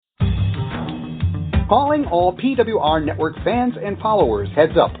Calling all PWR Network fans and followers,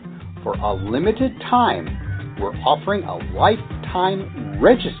 heads up. For a limited time, we're offering a lifetime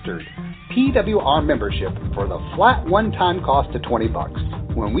registered PWR membership for the flat one-time cost of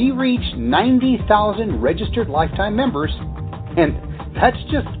 $20. When we reach 90,000 registered lifetime members, and that's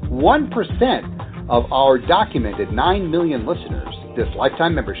just 1% of our documented 9 million listeners, this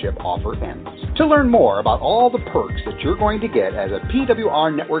lifetime membership offer ends. To learn more about all the perks that you're going to get as a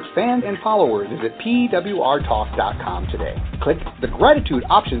PWR Network fan and follower, visit pwrtalk.com today. Click the Gratitude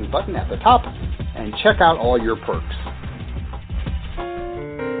Options button at the top and check out all your perks.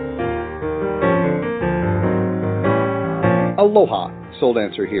 Aloha, Soul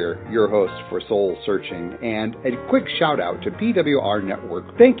Dancer here, your host for Soul Searching, and a quick shout out to PWR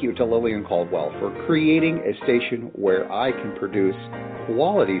Network. Thank you to Lillian Caldwell for creating a station where I can produce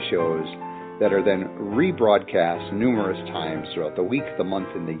quality shows that are then rebroadcast numerous times throughout the week, the month,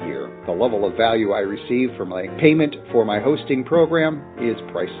 and the year. The level of value I receive from my payment for my hosting program is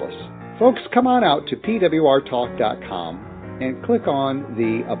priceless. Folks, come on out to pwrtalk.com and click on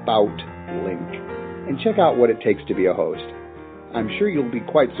the About link and check out what it takes to be a host. I'm sure you'll be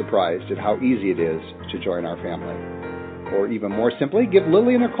quite surprised at how easy it is to join our family. Or even more simply, give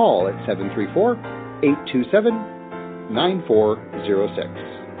Lillian a call at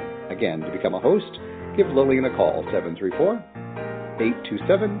 734-827-9406. Again, to become a host, give Lillian a call,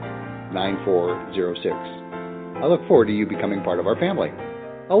 734-827-9406. I look forward to you becoming part of our family.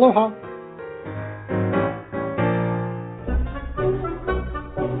 Aloha!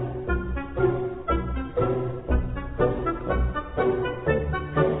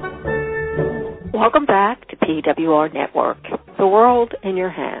 Welcome back to PWR Network, the world in your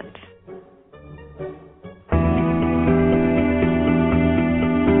hands.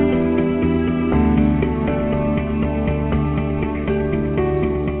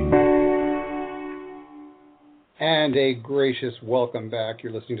 And a gracious welcome back.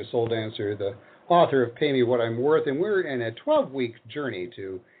 You're listening to Soul Dancer, the author of Pay Me What I'm Worth, and we're in a 12-week journey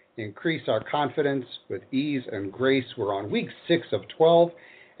to increase our confidence with ease and grace. We're on week 6 of 12,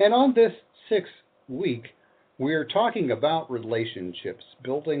 and on this 6th week, we're talking about relationships,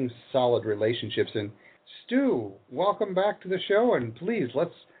 building solid relationships. And Stu, welcome back to the show, and please,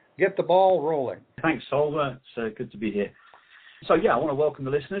 let's get the ball rolling. Thanks, Sol. It's good to be here. So, I want to welcome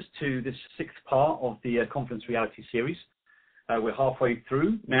the listeners to this 6th part of the Confidence Reality series. We're halfway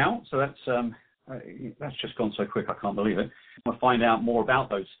through now, so that's just gone so quick, I can't believe it. To find out more about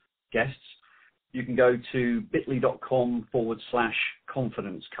those guests, you can go to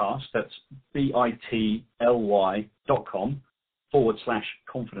bit.ly/confidencecast. That's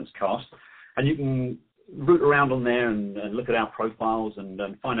bitly.com/confidencecast. And you can root around on there and look at our profiles and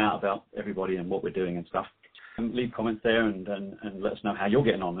find out about everybody and what we're doing and stuff. And leave comments there and let us know how you're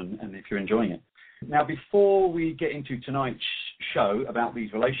getting on and if you're enjoying it. Now, before we get into tonight's show about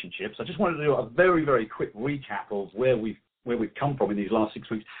these relationships, I just wanted to do a very, very quick recap of where we've come from in these last 6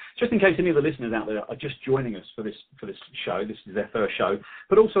 weeks, just in case any of the listeners out there are just joining us for this show. This is their first show,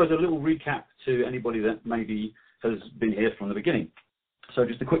 but also as a little recap to anybody that maybe has been here from the beginning. So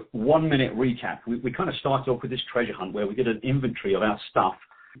just a quick 1-minute recap. We kind of started off with this treasure hunt where we did an inventory of our stuff,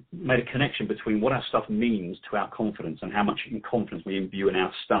 made a connection between what our stuff means to our confidence and how much confidence we imbue in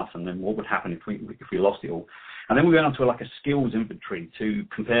our stuff, and then what would happen if we lost it all. And then we went on to like a skills inventory to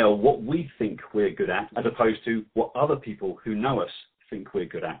compare what we think we're good at as opposed to what other people who know us think we're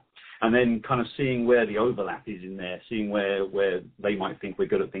good at. And then kind of seeing where the overlap is in there, seeing where they might think we're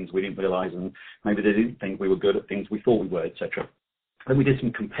good at things we didn't realize, and maybe they didn't think we were good at things we thought we were, etc. Then we did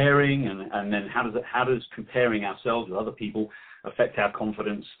some comparing, and then how does comparing ourselves with other people affect our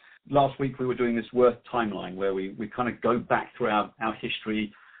confidence? Last week we were doing this worth timeline where we kind of go back through our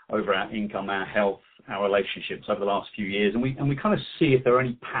history over our income, our health, our relationships over the last few years, and we kind of see if there are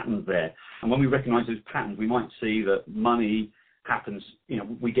any patterns there. And when we recognize those patterns, we might see that money happens,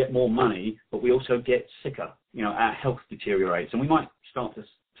 we get more money, but we also get sicker, our health deteriorates, and we might start to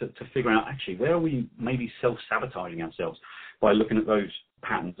figure out actually where are we maybe self-sabotaging ourselves by looking at those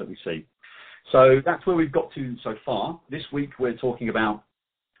patterns that we see. So that's where we've got to so far. This week we're talking about,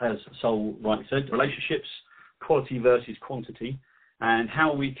 as Sol rightly said, relationships, quality versus quantity, and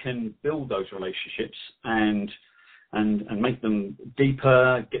how we can build those relationships and make them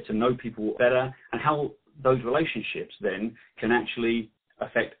deeper, get to know people better, and how those relationships then can actually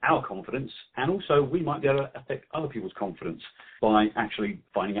affect our confidence, and also we might be able to affect other people's confidence by actually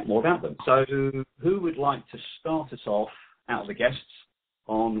finding out more about them. So who would like to start us off out of the guests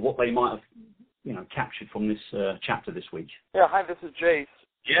on what they might have captured from this chapter this week? Yeah, hi, this is Jace.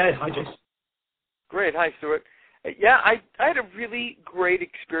 Yeah, hi, Jace. Great, hi, Stuart. Yeah, I had a really great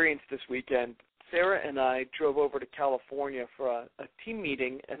experience this weekend Sarah and I drove over to California for a team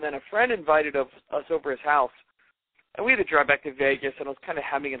meeting, and then a friend invited us over his house. And we had to drive back to Vegas, and I was kind of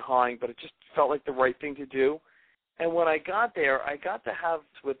hemming and hawing, but it just felt like the right thing to do. And when I got there, I got to have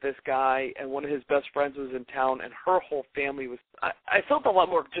with this guy, and one of his best friends was in town, and her whole family was – I felt a lot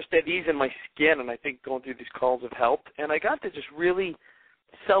more just at ease in my skin, and I think going through these calls have helped. And I got to just really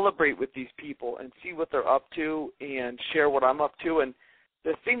celebrate with these people and see what they're up to and share what I'm up to. And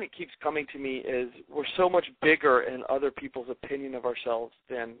the thing that keeps coming to me is we're so much bigger in other people's opinion of ourselves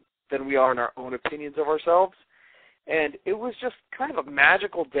than we are in our own opinions of ourselves. And it was just kind of a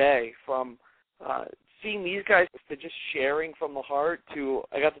magical day from seeing these guys to just sharing from the heart to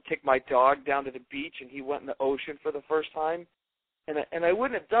I got to take my dog down to the beach and he went in the ocean for the first time. And I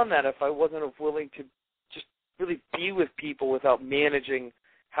wouldn't have done that if I wasn't willing to just really be with people without managing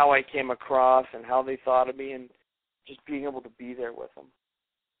how I came across and how they thought of me and just being able to be there with them.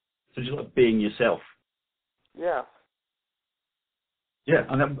 So just like being yourself. Yeah. Yeah,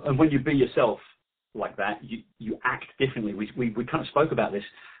 and when you be yourself like that, you act differently. We kind of spoke about this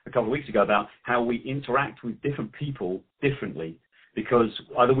a couple of weeks ago about how we interact with different people differently because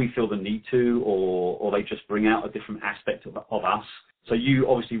either we feel the need to or they just bring out a different aspect of us. So you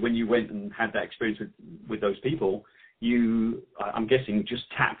obviously, when you went and had that experience with those people, you, I'm guessing, just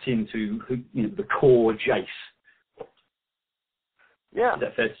tapped into the core Jace. Yeah. Is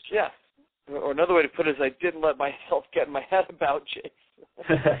that fair? Yeah. Or another way to put it is I didn't let myself get in my head about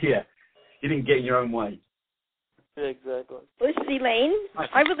Jace. Yeah. You didn't get in your own way. Exactly. This is Elaine.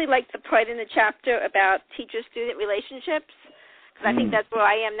 I really liked the part in the chapter about teacher-student relationships because I think that's where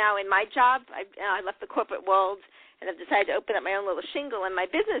I am now in my job. I left the corporate world and have decided to open up my own little shingle. And my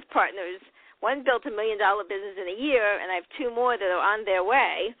business partners, one built $1 million business in a year, and I have two more that are on their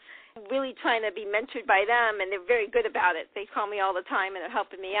way. Really trying to be mentored by them, and they're very good about it. They call me all the time, and they're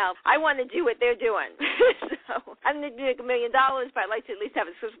helping me out. I want to do what they're doing. So I'm going to do like $1 million, but I'd like to at least have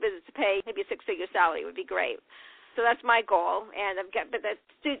a successful business to pay maybe a six-figure salary would be great. So that's my goal, and but that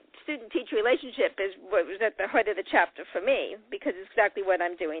student-teacher relationship was at the heart of the chapter for me because it's exactly what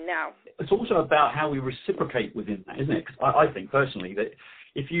I'm doing now. It's also about how we reciprocate within that, isn't it? 'Cause I think personally that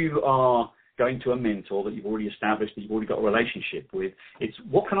if you are going to a mentor that you've already established, that you've already got a relationship with, it's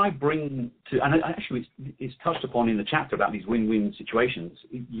what can I bring to, and actually it's touched upon in the chapter about these win-win situations.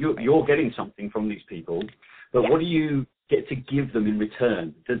 You're getting something from these people, but what do you get to give them in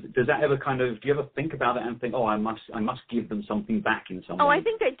return? Does that ever do you ever think about it and think, I must give them something back in some way? Oh, I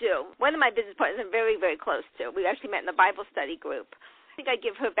think I do. One of my business partners I'm very, very close to. We actually met in the Bible study group. I think I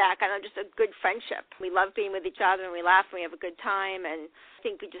give her back. I know, just a good friendship. We love being with each other, and we laugh, and we have a good time, and I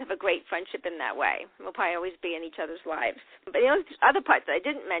think we just have a great friendship in that way. We'll probably always be in each other's lives. But the other part that I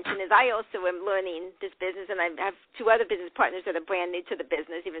didn't mention is I also am learning this business, and I have two other business partners that are brand new to the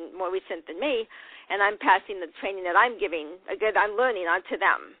business, even more recent than me, and I'm passing the training that I'm giving, I'm learning on to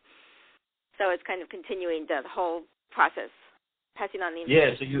them. So it's kind of continuing the whole process, passing on the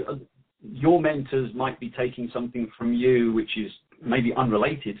information. Yeah, so your mentors might be taking something from you, which is maybe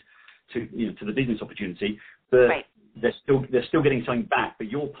unrelated to the business opportunity, but they're still getting something back. But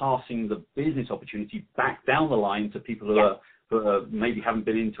you're passing the business opportunity back down the line to people who are maybe haven't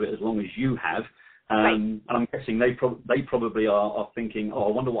been into it as long as you have. And I'm guessing they probably are thinking, I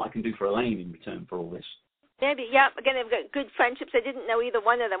wonder what I can do for Elaine in return for all this. Maybe, yeah. Again, I've got good friendships. I didn't know either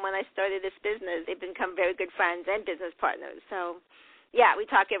one of them when I started this business. They've become very good friends and business partners. So, yeah, we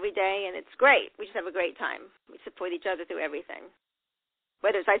talk every day, and it's great. We just have a great time. We support each other through everything,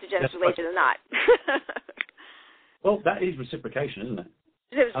 whether it's isogenic related or not. Well, that is reciprocation, isn't it?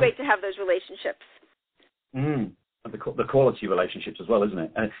 It's great to have those relationships. The quality relationships as well, isn't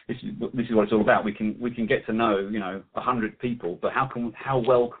it? This is what it's all about. We can get to know 100 people, but how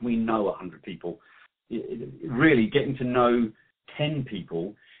well can we know 100 people? Really getting to know 10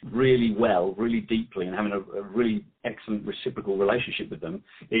 people really well, really deeply, and having a really excellent reciprocal relationship with them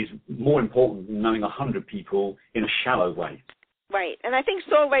is more important than knowing 100 people in a shallow way. Right, and I think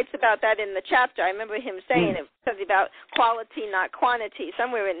Saul writes about that in the chapter. I remember him saying it was about quality, not quantity,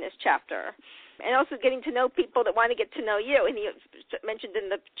 somewhere in this chapter. And also getting to know people that want to get to know you. And he mentioned in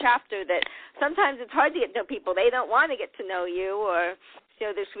the chapter that sometimes it's hard to get to know people. They don't want to get to know you, or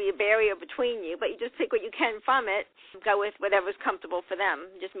there's be a barrier between you. But you just take what you can from it, go with whatever's comfortable for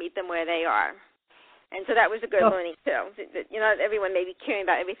them. Just meet them where they are. And so that was a good learning, too. That not everyone may be caring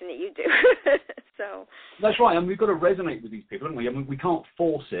about everything that you do. So that's right, and we've got to resonate with these people, haven't we? I mean, we can't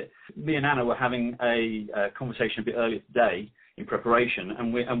force it. Me and Anna were having a conversation a bit earlier today in preparation,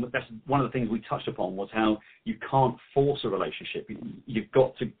 and that's one of the things we touched upon was how you can't force a relationship. You've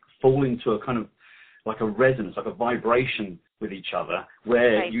got to fall into a kind of like a resonance, like a vibration with each other,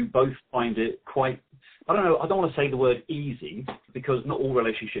 where you both find it quite, I don't know, I don't want to say the word easy, because not all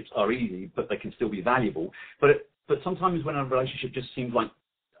relationships are easy, but they can still be valuable. But sometimes when a relationship just seems like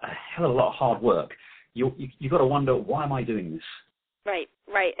a hell of a lot of hard work, you got to wonder, why am I doing this? Right.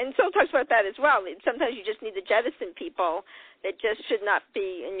 And Soul talks about that as well. Sometimes you just need to jettison people that just should not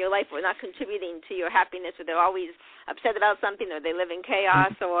be in your life or not contributing to your happiness, or they're always upset about something, or they live in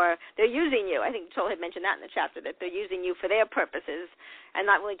chaos, or they're using you. I think Soul had mentioned that in the chapter, that they're using you for their purposes and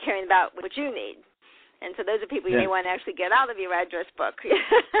not really caring about what you need. And so those are people you may want to actually get out of your address book.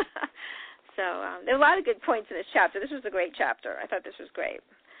 So there are a lot of good points in this chapter. This was a great chapter. I thought this was great.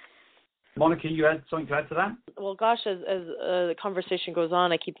 Monica, you had something to add to that? Well, gosh, as the conversation goes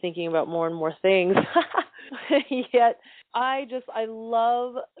on, I keep thinking about more and more things. Yet, I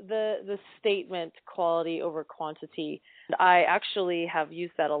love the statement, quality over quantity. I actually have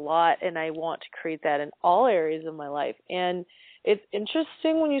used that a lot, and I want to create that in all areas of my life. And it's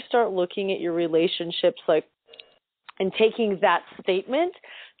interesting when you start looking at your relationships, and taking that statement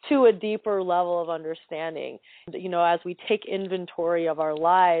to a deeper level of understanding. As we take inventory of our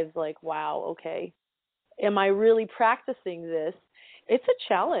lives, wow, okay, am I really practicing this? It's a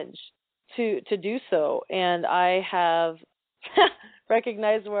challenge to do so. And I have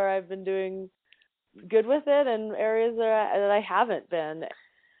recognized where I've been doing good with it and areas that I haven't been.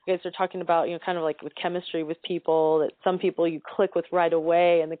 You guys are talking about, kind of like with chemistry with people, that some people you click with right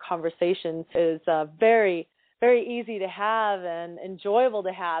away, and the conversation is very, very easy to have and enjoyable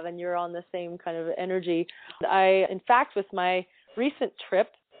to have, and you're on the same kind of energy. In fact, with my recent trip,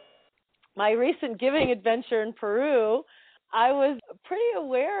 my recent giving adventure in Peru, I was pretty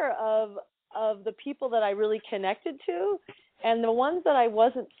aware of the people that I really connected to, and the ones that I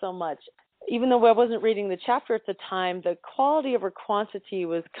wasn't so much. Even though I wasn't reading the chapter at the time, the quality over quantity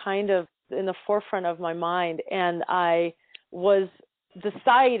was kind of in the forefront of my mind, and I was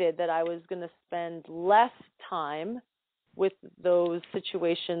decided that I was going to spend less time with those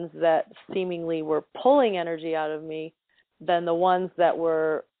situations that seemingly were pulling energy out of me than the ones that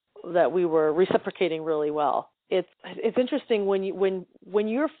we were reciprocating really well. It's interesting when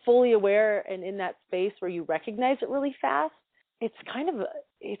you're fully aware and in that space where you recognize it really fast. It's kind of a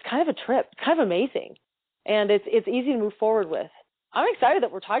trip. It's kind of amazing, and it's easy to move forward with. I'm excited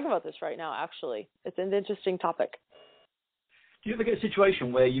that we're talking about this right now. Actually, it's an interesting topic. Do you ever get a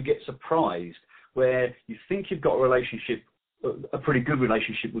situation where you get surprised, where you think you've got a relationship, a pretty good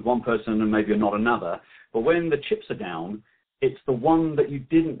relationship with one person and maybe not another, but when the chips are down, it's the one that you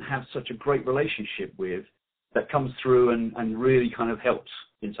didn't have such a great relationship with that comes through and really kind of helps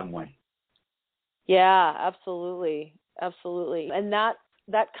in some way? Yeah, absolutely. Absolutely. And that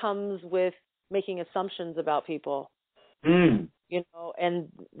comes with making assumptions about people. And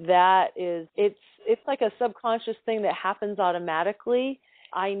that is, it's like a subconscious thing that happens automatically.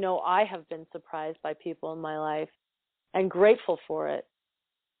 I know I have been surprised by people in my life and grateful for it.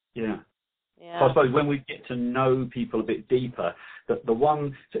 Yeah. So I suppose when we get to know people a bit deeper,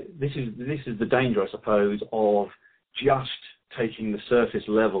 this is the danger, I suppose, of just taking the surface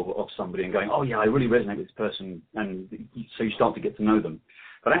level of somebody and going, oh yeah, I really resonate with this person, and so you start to get to know them.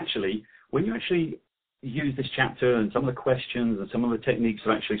 But actually, when you actually use this chapter and some of the questions and some of the techniques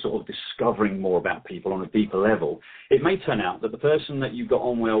of actually sort of discovering more about people on a deeper level, it may turn out that the person that you got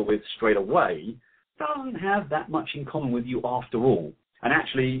on well with straight away doesn't have that much in common with you after all. And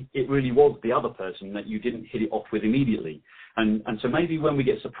actually, it really was the other person that you didn't hit it off with immediately. And so maybe when we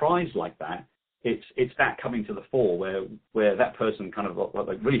get surprised like that, it's that coming to the fore where that person kind of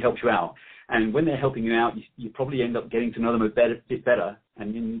like really helps you out. And when they're helping you out, you probably end up getting to know them a bit better.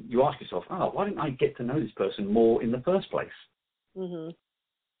 And then you ask yourself, oh, why didn't I get to know this person more in the first place? Mm-hmm.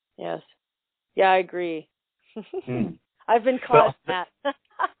 Yes. Yeah, I agree. I've been caught in that.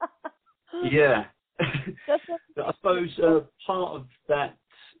 Yeah. I suppose part of that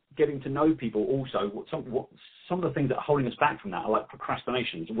getting to know people also, some of the things that are holding us back from that are like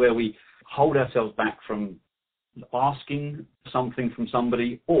procrastinations, where we hold ourselves back from asking something from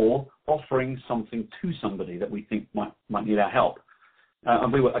somebody or offering something to somebody that we think might need our help.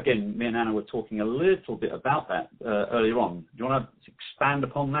 And me and Anna were talking a little bit about that earlier on. Do you want to expand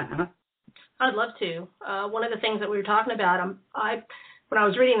upon that, Anna? I'd love to. One of the things that we were talking about, when I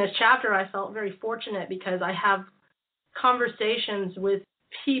was reading this chapter, I felt very fortunate because I have conversations with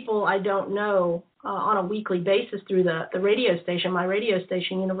people I don't know on a weekly basis through the radio station, my radio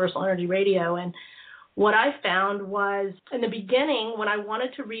station, Universal Energy Radio. And what I found was in the beginning, when I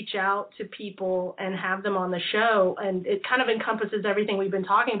wanted to reach out to people and have them on the show, and it kind of encompasses everything we've been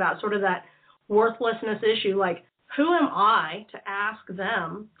talking about, sort of that worthlessness issue, like, who am I to ask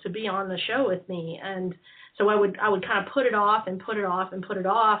them to be on the show with me? And so I would kind of put it off and put it off and put it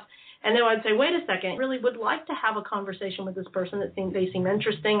off. And then I'd say, wait a second, I really would like to have a conversation with this person that they seem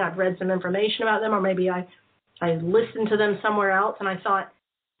interesting. I've read some information about them, or maybe I listened to them somewhere else, and I thought,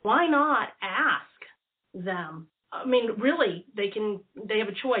 why not ask them? I mean, really, they have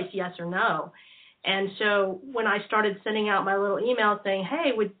a choice, yes or no. And so when I started sending out my little email saying,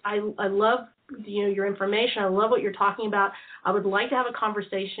 hey, I love your information, I love what you're talking about, I would like to have a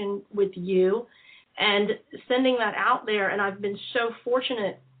conversation with you, and sending that out there, and I've been so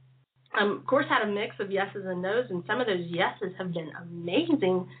fortunate. Of course, had a mix of yeses and nos, and some of those yeses have been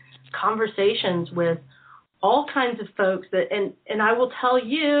amazing conversations with all kinds of folks. And I will tell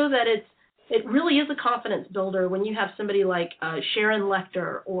you that it really is a confidence builder when you have somebody like Sharon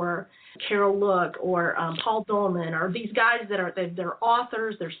Lechter or Carol Look or Paul Dolman, or these guys that they're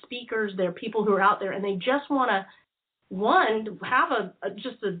authors, they're speakers, they're people who are out there, and they just want to, have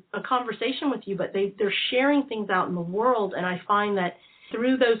a conversation with you, but they're sharing things out in the world. And I find that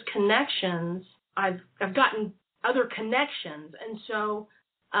through those connections, I've gotten other connections. And so,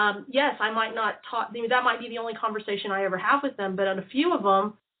 yes, I might not talk, that might be the only conversation I ever have with them, but on a few of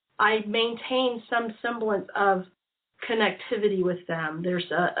them, I maintain some semblance of connectivity with them.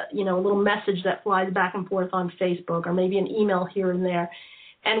 There's a little message that flies back and forth on Facebook, or maybe an email here and there.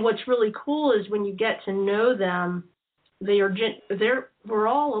 And what's really cool is when you get to know them, we're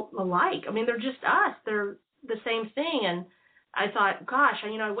all alike. I mean, they're just us. They're the same thing. And I thought, gosh,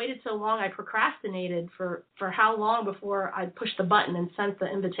 I waited so long. I procrastinated for how long before I pushed the button and sent the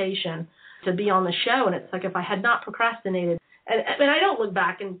invitation to be on the show. And it's like, if I had not procrastinated, and I don't look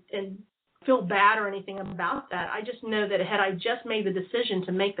back and feel bad or anything about that. I just know that had I just made the decision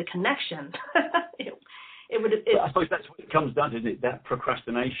to make the connection, it would. I suppose that's what it comes down to, isn't it? That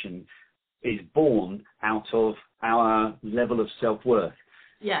procrastination is born out of our level of self-worth.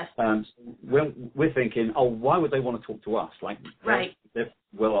 Yes. When we're thinking, why would they want to talk to us? Like, right. They're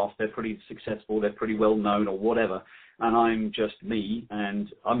well off, they're pretty successful, they're pretty well known, or whatever, and I'm just me, and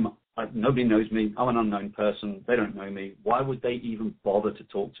nobody knows me. I'm an unknown person. They don't know me. Why would they even bother to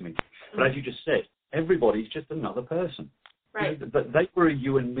talk to me? Mm-hmm. But as you just said, everybody's just another person. Right. But they were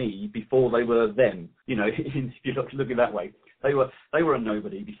you and me before they were them. If you look at it that way, they were a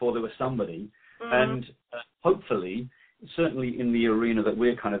nobody before they were somebody, mm-hmm. and hopefully, certainly in the arena that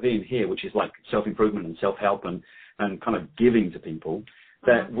we're kind of in here, which is like self-improvement and self-help and kind of giving to people,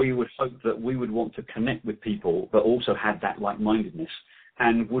 that mm-hmm. we would hope that we would want to connect with people that also had that like-mindedness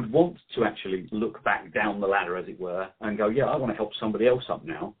and would want to actually look back down the ladder, as it were, and go, yeah, I want to help somebody else up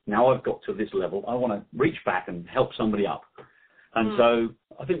now. Now I've got to this level. I want to reach back and help somebody up. And so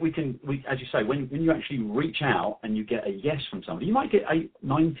I think we, as you say, when you actually reach out and you get a yes from somebody, you might get 8,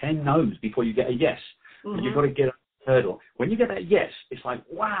 9, 10 no's before you get a yes. Mm-hmm. But you've got to get a hurdle. When you get that yes, it's like,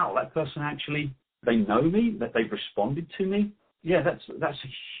 wow, that person actually, they know me, that they've responded to me. Yeah, that's a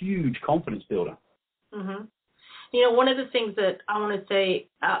huge confidence builder. Mm-hmm. One of the things that I want to say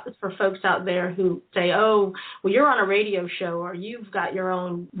for folks out there who say, oh, well, you're on a radio show, or you've got your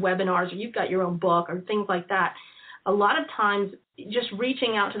own webinars, or you've got your own book, or things like that. A lot of times, just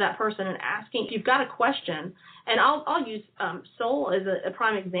reaching out to that person and asking, if you've got a question, and I'll use Soul as a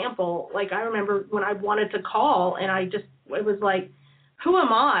prime example. Like, I remember when I wanted to call, and it was like, who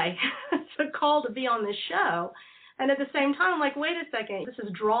am I to call to be on this show? And at the same time, I'm like, wait a second, this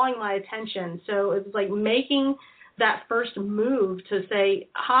is drawing my attention. So it was like making that first move to say,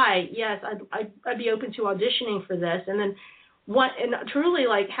 hi, yes, I'd be open to auditioning for this. And then truly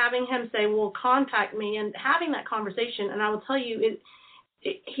like having him say, well, contact me, and having that conversation. And I will tell you,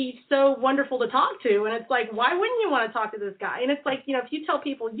 he's so wonderful to talk to. And it's like, why wouldn't you want to talk to this guy? And it's like, if you tell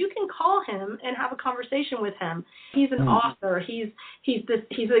people you can call him and have a conversation with him, he's an author, he's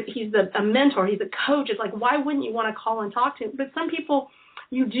a mentor, he's a coach. It's like, why wouldn't you want to call and talk to him? But some people,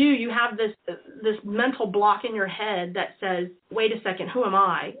 you have this mental block in your head that says, wait a second, who am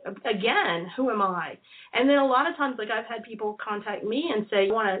I? Again, who am I? And then a lot of times, like, I've had people contact me and say,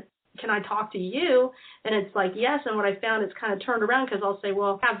 can I talk to you? And it's like, yes. And what I found, it's kind of turned around, because I'll say,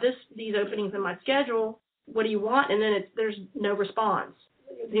 well, I have these openings in my schedule. What do you want? And then there's no response.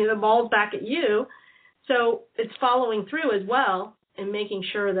 The ball's back at you. So it's following through as well and making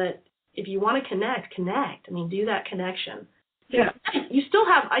sure that if you want to connect. I mean, do that connection. Yeah. I still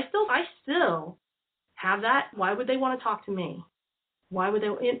have that. Why would they want to talk to me? Why would they?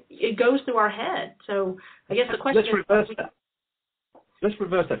 It goes through our head. So I guess the question Let's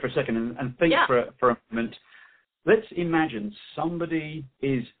reverse that for a second and think for a moment. Let's imagine somebody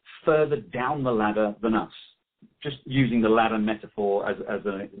is further down the ladder than us. Just using the ladder metaphor as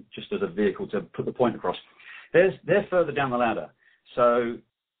a vehicle to put the point across. They're further down the ladder. So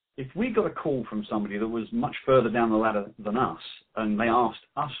if we got a call from somebody that was much further down the ladder than us, and they asked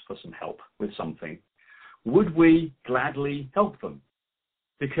us for some help with something, would we gladly help them?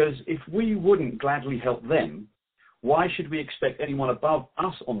 Because if we wouldn't gladly help them, why should we expect anyone above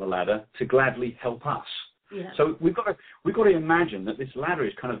us on the ladder to gladly help us? Yeah. So we've got to imagine that this ladder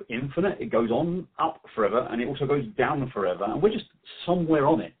is kind of infinite. It goes on up forever, and it also goes down forever, and we're just somewhere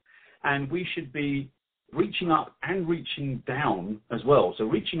on it. And we should be reaching up and reaching down as well. So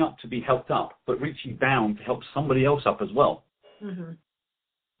reaching up to be helped up, but reaching down to help somebody else up as well. Mm-hmm.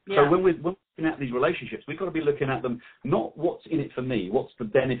 Yeah. So when we're looking at these relationships, we've got to be looking at them, not what's in it for me, what's the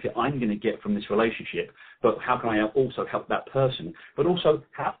benefit I'm going to get from this relationship, but how can I also help that person? But also,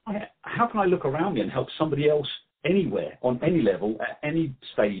 how can I look around me and help somebody else anywhere, on any level, at any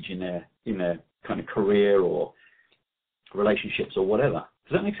stage in their kind of career or relationships or whatever?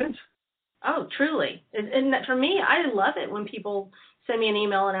 Does that make sense? Oh, truly. And for me, I love it when people send me an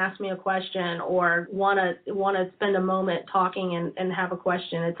email and ask me a question, or want to spend a moment talking and have a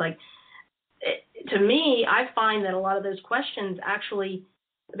question. It's like, to me, I find that a lot of those questions actually,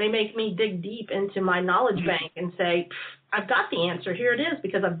 they make me dig deep into my knowledge bank and say, I've got the answer. Here it is,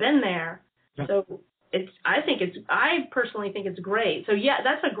 because I've been there. Yeah. So I personally think it's great. So yeah,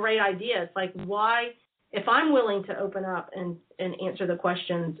 that's a great idea. It's like, why, if I'm willing to open up and answer the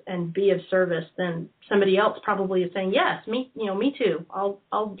questions and be of service, then somebody else probably is saying, yes, me too.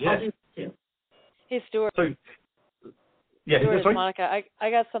 I'll do that too. Hey, Stuart. So, Stuart, Monica,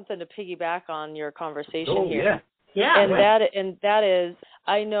 I got something to piggyback on your conversation here. Yeah. And that is,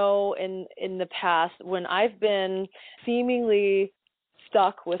 I know in the past when I've been seemingly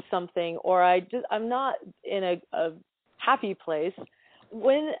stuck with something, or I'm not in a happy place,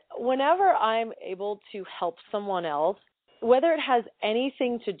 whenever I'm able to help someone else, whether it has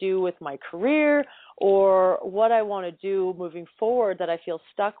anything to do with my career or what I want to do moving forward that I feel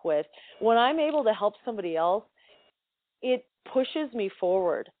stuck with, when I'm able to help somebody else, it pushes me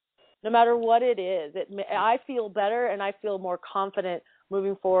forward. No matter what it is, I feel better and I feel more confident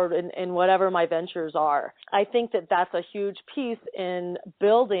moving forward in whatever my ventures are. I think that that's a huge piece in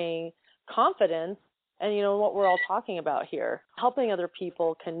building confidence. And you know what we're all talking about here, helping other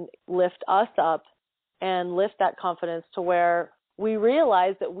people can lift us up and lift that confidence to where we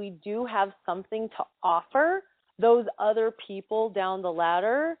realize that we do have something to offer those other people down the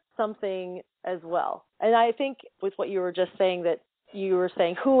ladder something as well. And I think with what you were just saying, that you were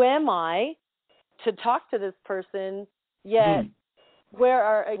saying, who am I to talk to this person? Yet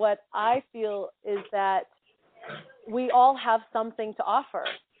what I feel is that we all have something to offer.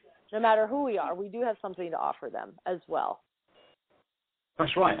 No matter who we are, we do have something to offer them as well.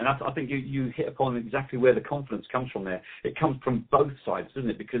 That's right. And I think you hit upon exactly where the confidence comes from there. It comes from both sides, doesn't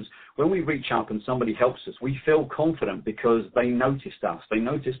it? Because when we reach out and somebody helps us, we feel confident because they noticed us. They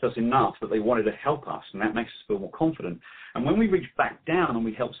noticed us enough that they wanted to help us, and that makes us feel more confident. And when we reach back down and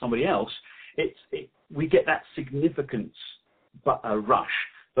we help somebody else, we get that significance rush.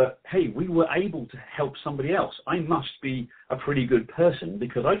 But, hey, we were able to help somebody else. I must be a pretty good person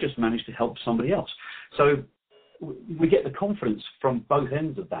because I just managed to help somebody else. So we get the confidence from both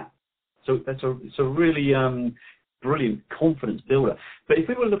ends of that. So it's a really brilliant confidence builder. But if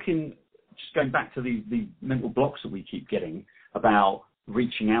we were looking, just going back to the mental blocks that we keep getting about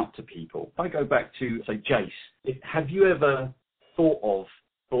reaching out to people, if I go back to, say, Jace, have you ever thought of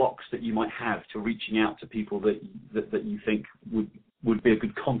blocks that you might have to reaching out to people that you think would be a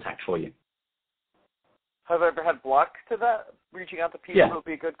good contact for you? Have I ever had blocks to that? Reaching out to people who would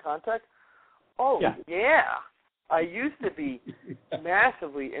be a good contact? Oh, yeah. I used to be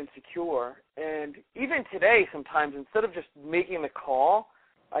massively insecure, and even today sometimes instead of just making the call,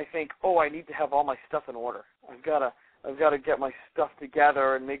 I think, I need to have all my stuff in order. I've got to get my stuff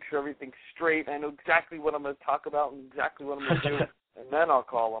together and make sure everything's straight. I know exactly what I'm going to talk about and exactly what I'm going to do, and then I'll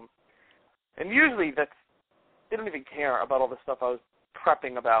call them. And usually they don't even care about all the stuff I was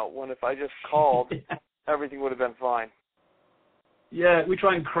prepping about, when if I just called, everything would have been fine. Yeah, we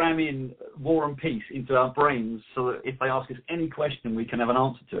try and cram in War and Peace into our brains so that if they ask us any question, we can have an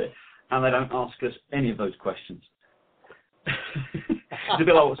answer to it, and they don't ask us any of those questions. It's a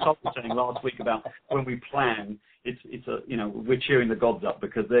bit like what Sol was saying last week about when we plan, we're cheering the gods up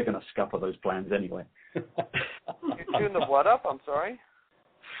because they're going to scupper those plans anyway. You're cheering the what up? I'm sorry?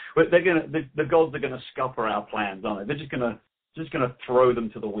 But the gods are going to scupper our plans, aren't they? They're just going to throw them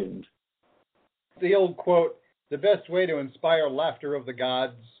to the wind. The old quote, the best way to inspire laughter of the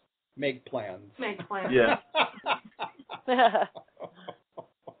gods, make plans. Make plans. Yeah.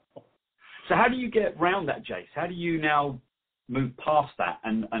 So how do you get around that, Jace? How do you now move past that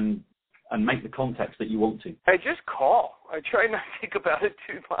and and make the contacts that you want to? I just call. I try not to think about it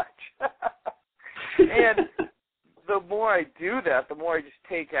too much. And the more I do that, the more I just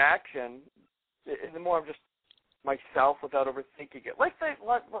take action, the more I'm just myself without overthinking it. Like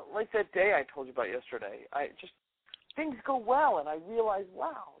that day I told you about yesterday. Things go well, and I realize,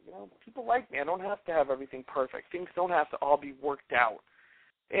 wow, people like me. I don't have to have everything perfect. Things don't have to all be worked out.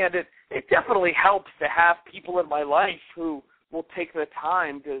 And it definitely helps to have people in my life who will take the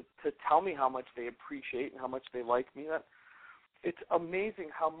time to tell me how much they appreciate and how much they like me. It's amazing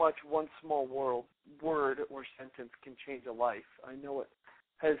how much one small word or sentence can change a life. I know it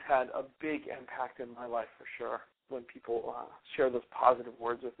has had a big impact in my life for sure when people share those positive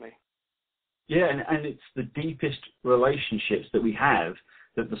words with me. Yeah, and it's the deepest relationships that we have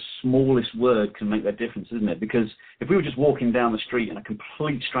that the smallest word can make that difference, isn't it? Because if we were just walking down the street and a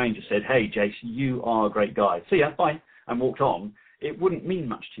complete stranger said, "Hey, Jason, you are a great guy. See ya, bye," and walked on, it wouldn't mean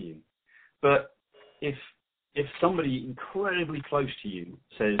much to you. But if somebody incredibly close to you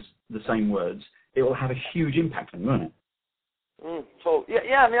says the same words, it will have a huge impact on you, won't it? So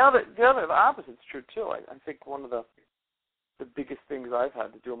yeah, and the opposite's true too. I think one of the biggest things I've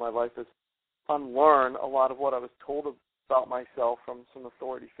had to do in my life is unlearn a lot of what I was told about myself from some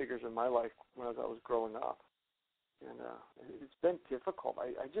authority figures in my life when I was growing up. And it's been difficult.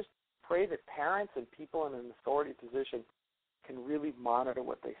 I just pray that parents and people in an authority position can really monitor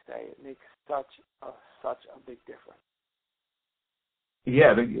what they say. It makes such a big difference.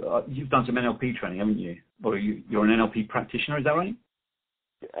 Yeah, but you've done some NLP training, haven't you? Or you're an NLP practitioner, is that right?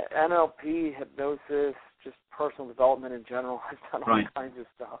 NLP, hypnosis, just personal development in general. I've done all kinds of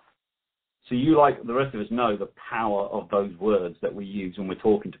stuff. So you, like the rest of us, know the power of those words that we use when we're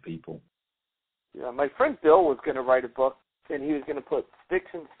talking to people. Yeah, my friend Bill was going to write a book, and he was going to put sticks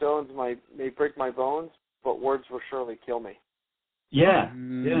and stones may break my bones, but words will surely kill me. Yeah,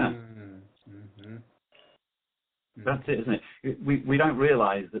 yeah. Mm-hmm. That's it, isn't it? We don't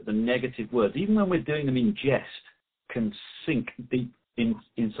realize that the negative words, even when we're doing them in jest, can sink deep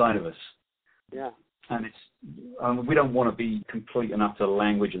inside of us. Yeah. And we don't want to be complete and utter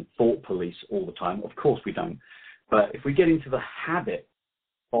language and thought police all the time. Of course we don't. But if we get into the habit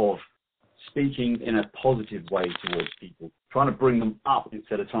of speaking in a positive way towards people, trying to bring them up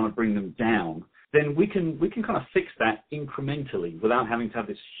instead of trying to bring them down, then we can kind of fix that incrementally without having to have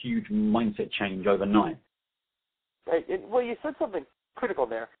this huge mindset change overnight. Right. Well, you said something critical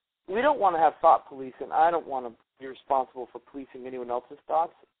there. We don't want to have thought police, and I don't want to be responsible for policing anyone else's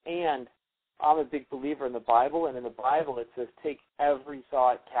thoughts. And I'm a big believer in the Bible, and in the Bible it says take every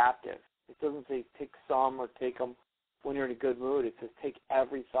thought captive. It doesn't say take some or take them when you're in a good mood. It says take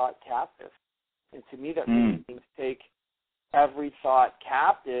every thought captive. And to me that means take every thought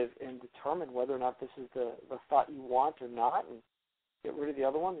captive and determine whether or not this is the thought you want or not, and get rid of the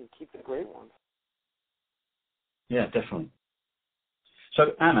other ones and keep the great ones. Yeah, definitely. So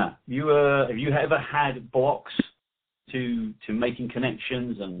Anna, have you ever had blocks to making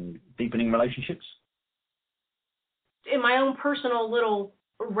connections and deepening relationships? In my own personal little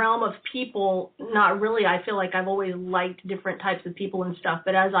realm of people, not really. I feel like I've always liked different types of people and stuff,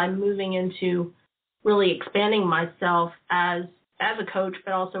 but as I'm moving into really expanding myself as a coach,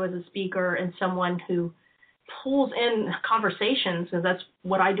 but also as a speaker and someone who pulls in conversations, because that's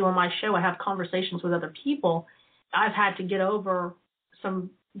what I do on my show. I have conversations with other people. I've had to get over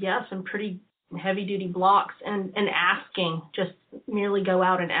some pretty heavy-duty blocks and asking, just merely go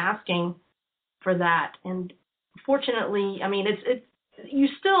out and asking for that. And fortunately, I mean, it's you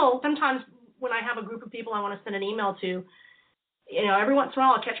still, sometimes when I have a group of people I want to send an email to, every once in a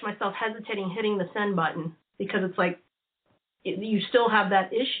while I'll catch myself hesitating hitting the send button because it's like you still have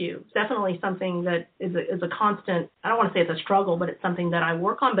that issue. It's definitely something that is a constant, I don't want to say it's a struggle, but it's something that I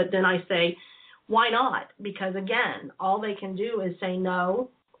work on. But then I say, why not? Because again, all they can do is say no,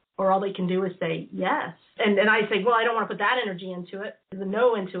 or all they can do is say yes. And I say, well, I don't want to put that energy into it, the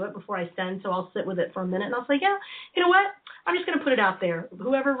no into it before I send, so I'll sit with it for a minute and I'll say, yeah, you know what? I'm just going to put it out there.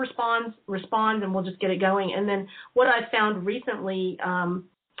 Whoever responds, and we'll just get it going. And then what I've found recently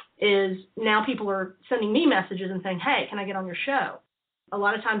is now people are sending me messages and saying, hey, can I get on your show? A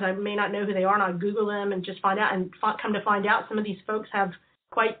lot of times I may not know who they are, and I'll Google them and just find out, and come to find out some of these folks have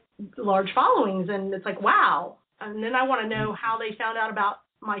quite large followings, and it's like, wow. And then I want to know how they found out about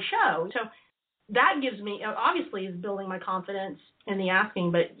my show. So that gives me, obviously, is building my confidence in the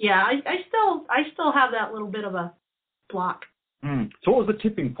asking. But yeah, I still have that little bit of a block. So what was the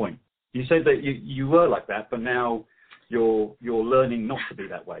tipping point? You said that you were like that, but now you're learning not to be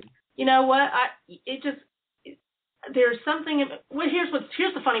that way. You know what? There's something. Well, here's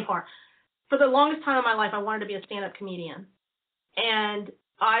the funny part. For the longest time in my life, I wanted to be a stand-up comedian, and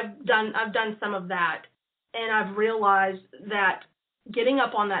I've done some of that, and I've realized that getting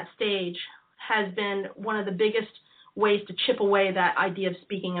up on that stage has been one of the biggest ways to chip away that idea of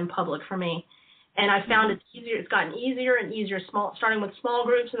speaking in public for me. And I found it's gotten easier and easier, starting with small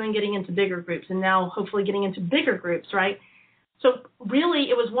groups and then getting into bigger groups, and now hopefully getting into bigger groups, right? So really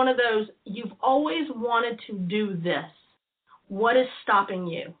it was one of those, you've always wanted to do this. What is stopping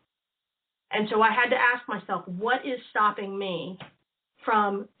you? And so I had to ask myself, what is stopping me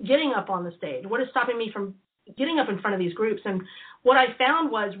from getting up on the stage? What is stopping me from getting up in front of these groups? And what I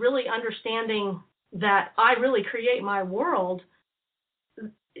found was really understanding that I really create my world.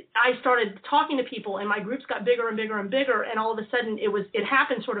 I started talking to people, and my groups got bigger and bigger and bigger, and all of a sudden it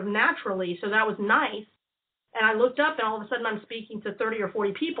happened sort of naturally, so that was nice. And I looked up, and all of a sudden I'm speaking to 30 or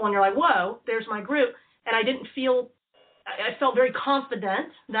 40 people, and you're like, whoa, there's my group. And I felt very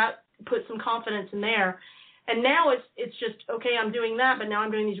confident. That put some confidence in there. And now it's just, okay, I'm doing that, but now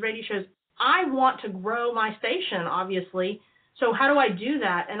I'm doing these radio shows. I want to grow my station, obviously. So how do I do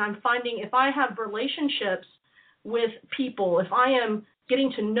that? And I'm finding if I have relationships with people, if I am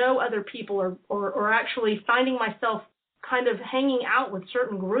getting to know other people or actually finding myself kind of hanging out with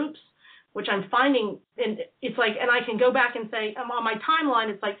certain groups, which I'm finding, and it's like, and I can go back and say, I'm on my timeline,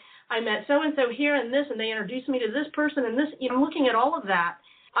 it's like, I met so-and-so here and this, and they introduced me to this person and this, I'm looking at all of that.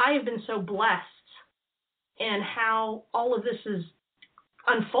 I have been so blessed in how all of this is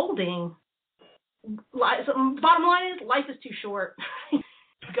unfolding. So bottom line is, life is too short.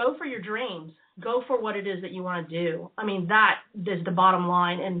 Go for your dreams. Go for what it is that you want to do. I mean, that is the bottom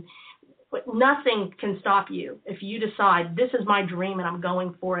line. And nothing can stop you if you decide, this is my dream and I'm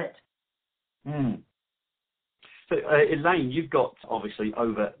going for it. So, Elaine, you've got obviously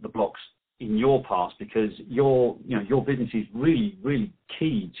over the blocks in your past because your business is really, really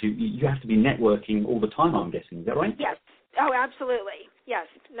key to, you have to be networking all the time, I'm guessing. Is that right? Yes. Oh, absolutely. Yes.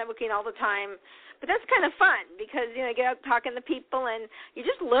 Networking all the time. But that's kind of fun because, you get out talking to people and you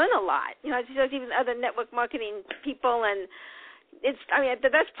just learn a lot. There's even other network marketing people, and the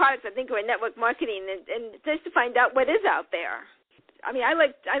best products I think are in network marketing, and just to find out what is out there. I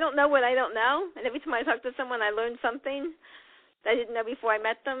don't know what I don't know, and every time I talk to someone, I learn something that I didn't know before I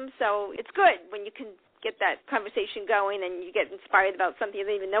met them. So it's good when you can get that conversation going and you get inspired about something you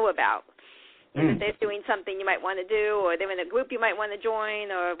didn't even know about. If they're doing something you might want to do, or they're in a group you might want to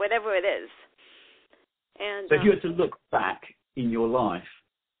join, or whatever it is. And so if you were to look back in your life,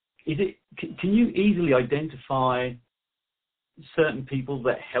 can you easily identify certain people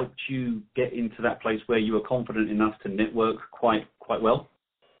that helped you get into that place where you were confident enough to network quite well?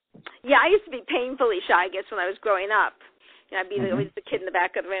 Yeah, I used to be painfully shy, I guess, when I was growing up. I'd be always the kid in the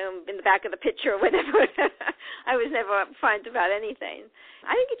back of the room, in the back of the picture or whatever. I was never up front about anything.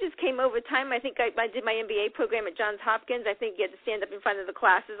 I think it just came over time. I think I did my MBA program at Johns Hopkins. I think you had to stand up in front of the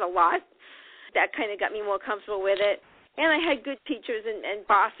classes a lot. That kind of got me more comfortable with it. And I had good teachers and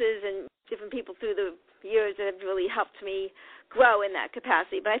bosses and different people through the years that have really helped me grow in that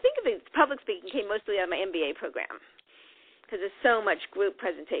capacity. But I think the public speaking came mostly out of my MBA program because there's so much group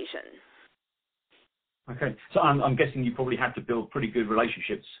presentation. Okay, so I'm guessing you probably had to build pretty good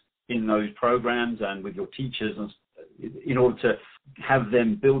relationships in those programs and with your teachers in order to have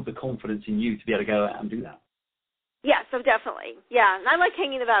them build the confidence in you to be able to go out and do that. Yeah, so definitely. Yeah, and I like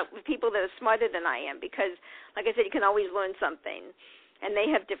hanging about with people that are smarter than I am because, like I said, you can always learn something, and they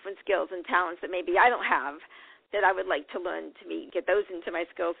have different skills and talents that maybe I don't have that I would like to learn to get those into my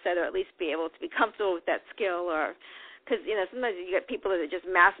skill set, or at least be able to be comfortable with that skill, or because, sometimes you get people that are just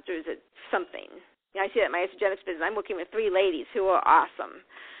masters at something. I see that in my esoterics business. I'm working with 3 ladies who are awesome,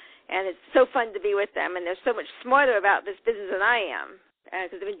 and it's so fun to be with them, and they're so much smarter about this business than I am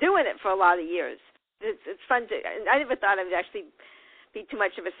because they've been doing it for a lot of years. It's fun to. I never thought I would actually be too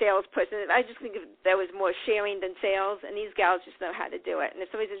much of a salesperson. I just think there was more sharing than sales, and these gals just know how to do it. And if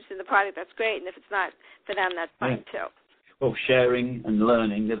somebody's interested in the product, that's great, and if it's not for them, that's fine too. Well, sharing and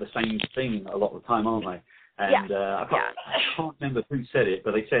learning, they're the same thing a lot of the time, aren't they? And I can't remember who said it,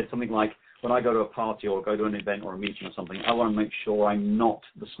 but they said something like, when I go to a party or go to an event or a meeting or something, I want to make sure I'm not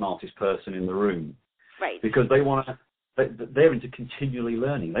the smartest person in the room. Right. Because they're into continually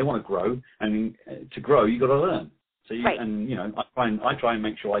learning. They want to grow, and to grow, you've got to learn. So I try and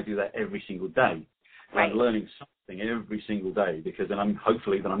make sure I do that every single day. Right. I'm learning something every single day because then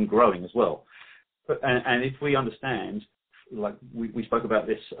I'm growing as well. And if we understand, like we spoke about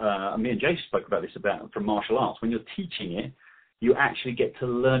this, me and Jay spoke about this from martial arts. When you're teaching it, you actually get to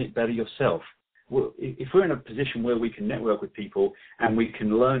learn it better yourself. Well, if we're in a position where we can network with people and we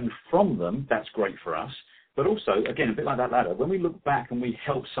can learn from them, that's great for us. But also, again, a bit like that ladder, when we look back and we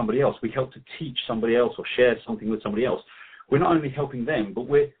help somebody else, we help to teach somebody else or share something with somebody else, we're not only helping them, but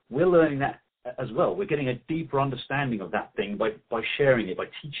we're learning that as well. We're getting a deeper understanding of that thing by sharing it, by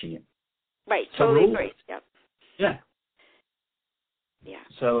teaching it. Right. So Totally agree. Yep. Yeah. Yeah.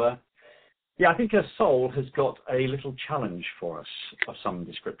 So, I think a soul has got a little challenge for us of some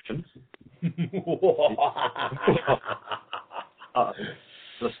description. The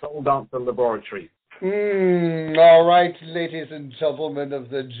Soul Dancer Laboratory. All right, ladies and gentlemen of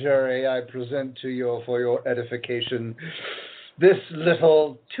the jury, I present to you for your edification this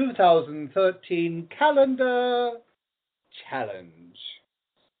little 2013 calendar challenge.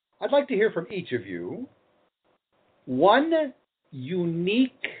 I'd like to hear from each of you one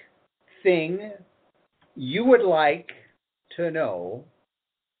unique thing you would like to know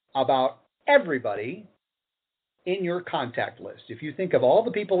about everybody in your contact list. If you think of all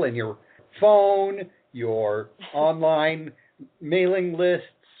the people in your phone, your online mailing lists,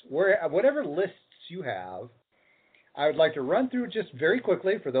 whatever lists you have, I would like to run through just very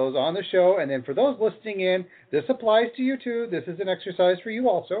quickly for those on the show, and then for those listening in, this applies to you too. This is an exercise for you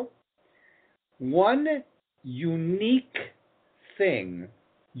also. One unique thing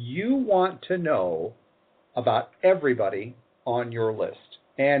you want to know about everybody on your list.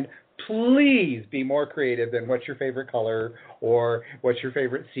 And please be more creative than what's your favorite color or what's your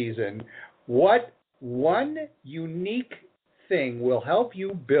favorite season. What one unique thing will help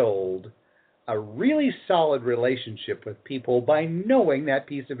you build a really solid relationship with people by knowing that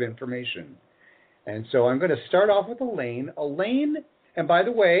piece of information. And so I'm going to start off with Elaine. Elaine, and by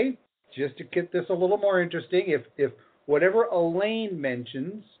the way, just to get this a little more interesting, if whatever Elaine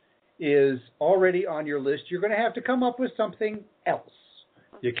mentions is already on your list, you're going to have to come up with something else.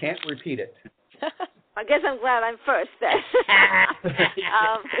 You can't repeat it. I guess I'm glad I'm first then.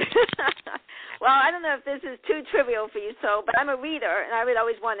 Well, I don't know if this is too trivial for you, but I'm a reader, and I would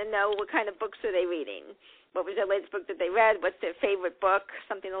always want to know what kind of books are they reading. What was their latest book that they read? What's their favorite book?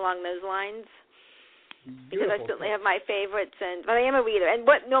 Something along those lines. Because I certainly have my favorites, but I am a reader. And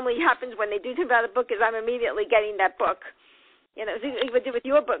what normally happens when they do talk about a book is I'm immediately getting that book. You know, you would do with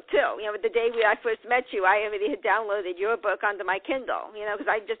your book too. You know, the day I first met you, I already had downloaded your book onto my Kindle. You know,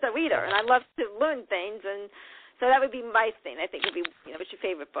 because I'm just a reader and I love to learn things, and so that would be my thing. I think would be, what's your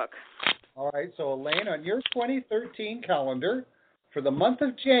favorite book? All right, so Elaine, on your 2013 calendar for the month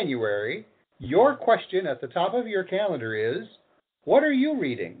of January, your question at the top of your calendar is, what are you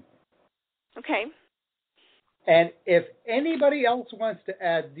reading? Okay. And if anybody else wants to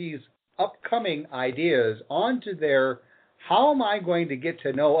add these upcoming ideas onto their how am I going to get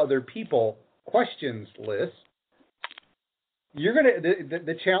to know other people questions list, you're going to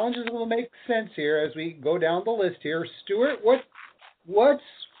the challenges will make sense here as we go down the list here. Stuart, what's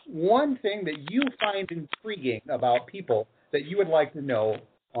one thing that you find intriguing about people that you would like to know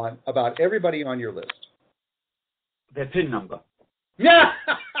about everybody on your list? Their PIN number. Yeah.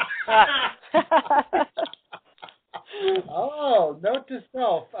 Oh, note to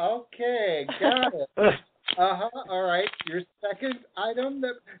self. Okay, got it. All right. Your second item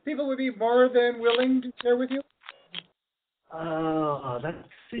that people would be more than willing to share with you?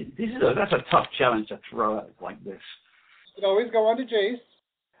 That's a tough challenge to throw out like this. You can always go on to Jace.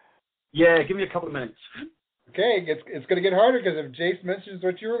 Yeah, give me a couple of minutes. Okay, it's going to get harder because if Jace mentions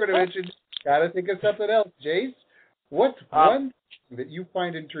what you were going to mention, got to think of something else. Jace, what's one thing that you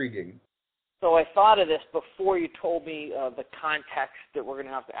find intriguing? So I thought of this before you told me the context that we're going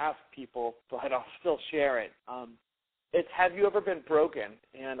to have to ask people, but I'll still share it. It's have you ever been broken?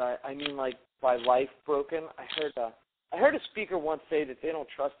 And I mean like by life broken. I heard a speaker once say that they don't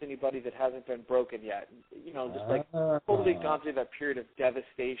trust anybody that hasn't been broken yet. Just like totally gone through that period of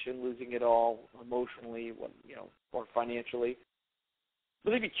devastation, losing it all emotionally, or financially.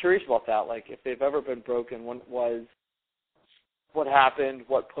 Really be curious about that. Like if they've ever been broken, when it was, what happened,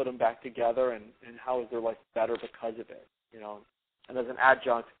 what put them back together, and how is their life better because of it, And as an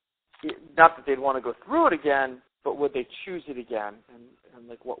adjunct, not that they'd want to go through it again, but would they choose it again, and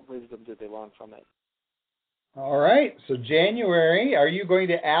like what wisdom did they learn from it? All right, so January, are you going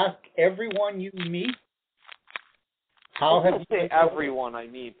to ask everyone you meet? I don't say everyone I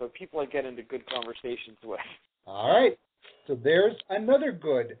meet, but people I get into good conversations with. All right, so there's another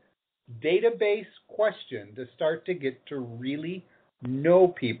good database question to start to get to really know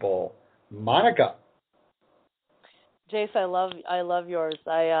people. Monica. Jace, I love yours.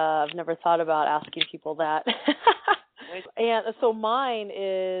 I've never thought about asking people that. And so mine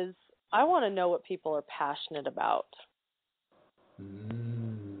is I want to know what people are passionate about.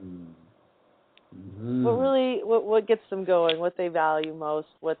 What gets them going, what they value most,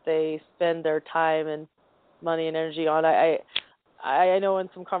 what they spend their time and money and energy on. I know in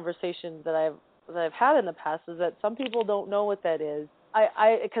some conversations that that I've had in the past is that some people don't know what that is.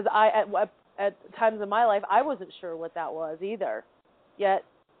 Because at times in my life, I wasn't sure what that was either. Yet,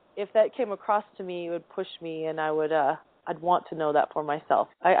 if that came across to me, it would push me, and I'd want to know that for myself.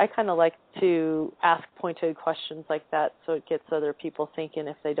 I kind of like to ask pointed questions like that, so it gets other people thinking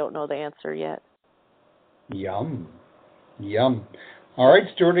if they don't know the answer yet. Yum. All right,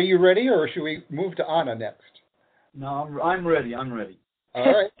 Stuart, are you ready, or should we move to Anna next? No, I'm ready. All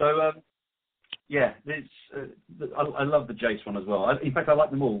right. So, yeah, I love the Jace one as well. In fact, I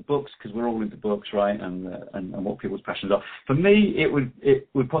like them all. Books, because we're all into books, right? And what people's passions are. For me, it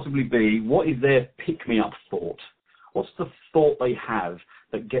would possibly be, what is their pick-me-up thought? What's the thought they have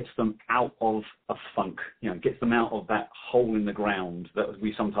that gets them out of a funk? Gets them out of that hole in the ground that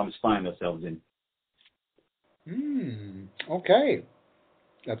we sometimes find ourselves in. Okay.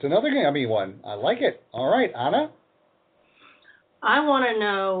 That's another yummy one. I like it. All right, Anna? I want to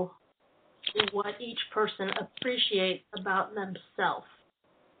know what each person appreciates about themselves.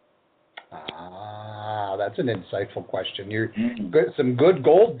 That's an insightful question. You're some good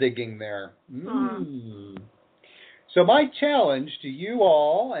gold digging there. So my challenge to you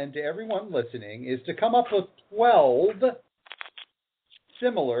all and to everyone listening is to come up with 12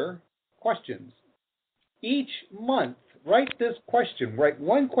 similar questions. Each month, write this question. Write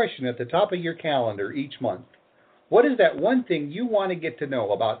one question at the top of your calendar each month. What is that one thing you want to get to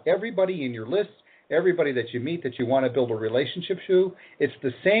know about everybody in your list, everybody that you meet that you want to build a relationship to? It's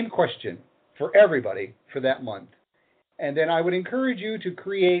the same question for everybody for that month. And then I would encourage you to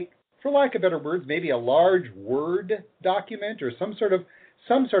create, for lack of better words, maybe a large Word document or some sort of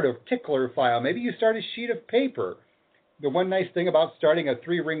tickler file. Maybe you start a sheet of paper. The one nice thing about starting a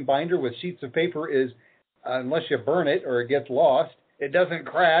 3-ring binder with sheets of paper is, unless you burn it or it gets lost, it doesn't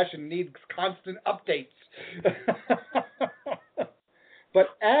crash and needs constant updates. But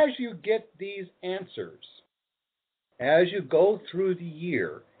as you get these answers, as you go through the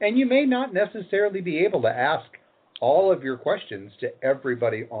year, and you may not necessarily be able to ask all of your questions to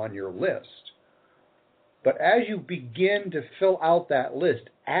everybody on your list, but as you begin to fill out that list,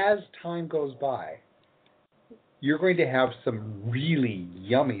 as time goes by, you're going to have some really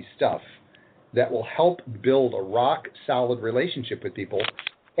yummy stuff that will help build a rock-solid relationship with people.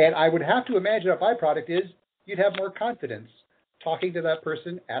 And I would have to imagine a byproduct is you'd have more confidence talking to that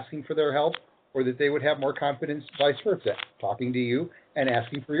person, asking for their help, or that they would have more confidence vice versa, talking to you and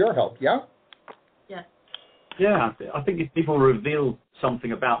asking for your help. Yeah? Yeah. Yeah, I think if people reveal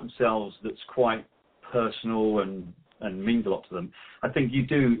something about themselves that's quite personal and means a lot to them, I think you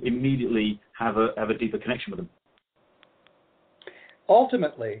do immediately have a deeper connection with them.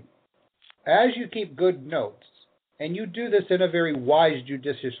 Ultimately, as you keep good notes, and you do this in a very wise,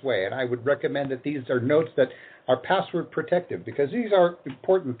 judicious way, and I would recommend that these are notes that are password protective, because these are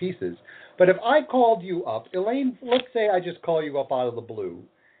important pieces. But if I called you up, Elaine, let's say I just call you up out of the blue,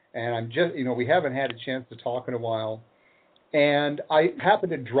 and I'm just, we haven't had a chance to talk in a while, and I happen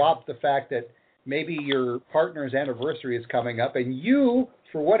to drop the fact that maybe your partner's anniversary is coming up, and you,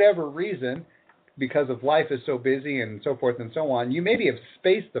 for whatever reason, because of life is so busy and so forth and so on, you maybe have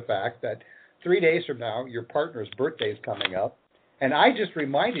spaced the fact that 3 days from now, your partner's birthday is coming up, and I just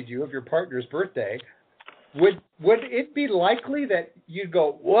reminded you of your partner's birthday. Would it be likely that you'd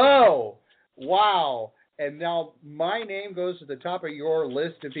go, whoa, wow, and now my name goes to the top of your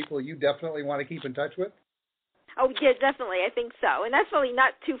list of people you definitely want to keep in touch with? Oh, yeah, definitely. I think so. And that's really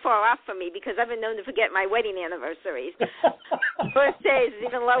not too far off from me, because I've been known to forget my wedding anniversaries. Birthdays is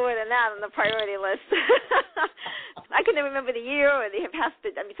even lower than that on the priority list. I can never remember the year or the past.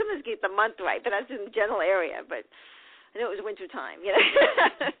 Sometimes get the month right, but that's in the general area. But I know it was winter time.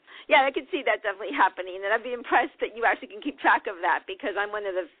 Yeah, I could see that definitely happening. And I'd be impressed that you actually can keep track of that, because I'm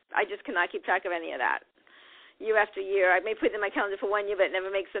I just cannot keep track of any of that. Year after year, I may put it in my calendar for 1 year, but it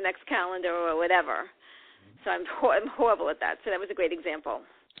never makes the next calendar or whatever. So I'm horrible at that. So that was a great example.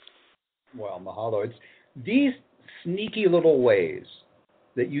 Well, mahalo. It's these sneaky little ways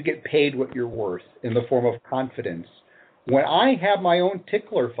that you get paid what you're worth in the form of confidence. When I have my own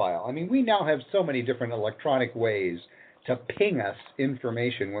tickler file, we now have so many different electronic ways to ping us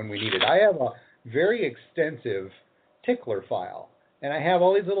information when we need it. I have a very extensive tickler file, and I have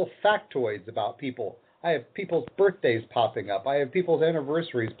all these little factoids about people. I have people's birthdays popping up. I have people's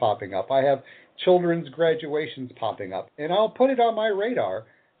anniversaries popping up. I have children's graduations popping up. And I'll put it on my radar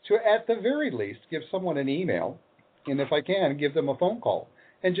to, at the very least, give someone an email, and if I can, give them a phone call,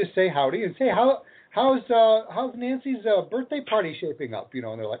 and just say howdy and say, how's Nancy's birthday party shaping up? And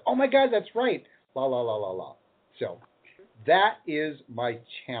they're like, oh, my God, that's right. La, la, la, la, la. So that is my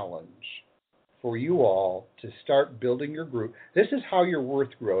challenge for you all to start building your group. This is how your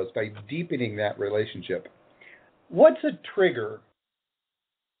worth grows, by deepening that relationship. What's a trigger?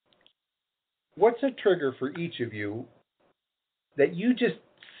 What's a trigger for each of you that you just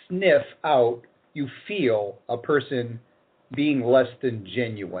sniff out, you feel a person being less than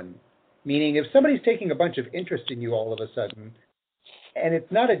genuine? Meaning, if somebody's taking a bunch of interest in you all of a sudden, and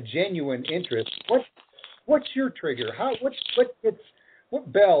it's not a genuine interest, what's your trigger?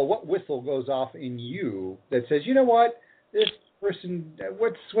 What bell, what whistle goes off in you that says, you know what, this person,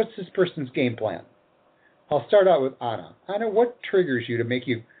 what's this person's game plan? I'll start out with Anna. Anna, what triggers you to make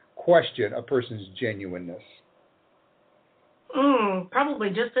you question a person's genuineness? Probably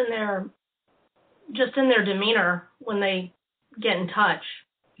just in their demeanor when they get in touch,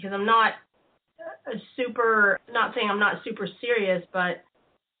 because I'm not saying I'm not super serious, but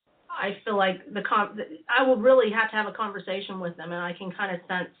I feel like I will really have to have a conversation with them, and I can kind of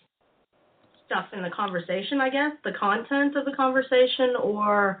sense stuff in the conversation, I guess, the content of the conversation,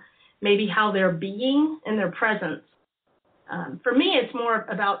 or maybe how they're being in their presence. For me, it's more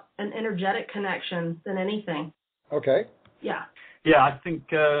about an energetic connection than anything. Okay. Yeah. Yeah, I think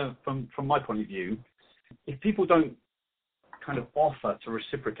from my point of view, if people don't kind of offer to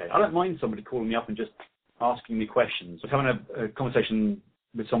reciprocate, I don't mind somebody calling me up and just asking me questions. I was having a conversation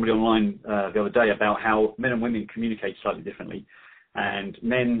with somebody online the other day about how men and women communicate slightly differently. And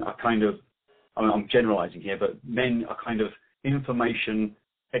men are kind of, I'm generalizing here, but men are kind of information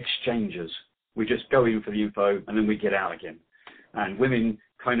exchangers. We just go in for the info and then we get out again. And women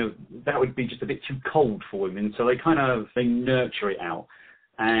kind of, that would be just a bit too cold for women, so they nurture it out.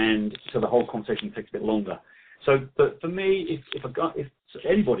 And so the whole conversation takes a bit longer. So, but for me, if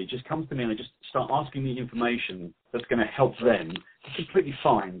anybody just comes to me and they just start asking me information that's going to help them, it's completely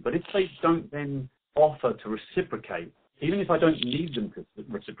fine. But if they don't then offer to reciprocate, even if I don't need them to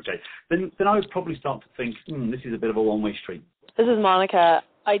reciprocate, then I would probably start to think, this is a bit of a one-way street. This is Monica.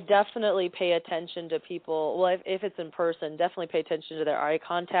 I definitely pay attention to people. Well, if it's in person, definitely pay attention to their eye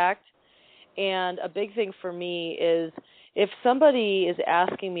contact. And a big thing for me is if somebody is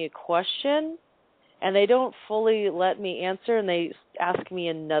asking me a question and they don't fully let me answer and they ask me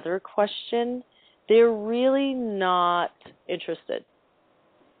another question, they're really not interested.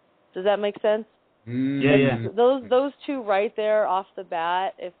 Does that make sense? Yeah. Those two right there off the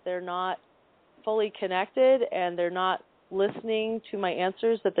bat, if they're not fully connected and they're not listening to my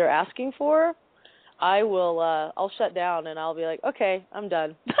answers that they're asking for, I'll shut down and I'll be like, okay, I'm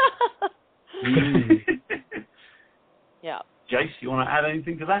done. Yeah. Jace, you want to add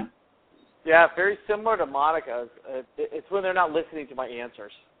anything to that? Yeah, very similar to Monica's. It's when they're not listening to my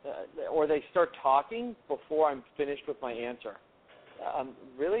answers, or they start talking before I'm finished with my answer.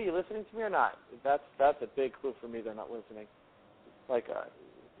 Really, you listening to me or not? That's a big clue for me. They're not listening. Like,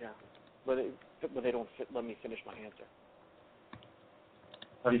 when they don't let me finish my answer.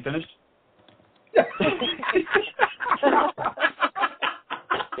 Have you finished?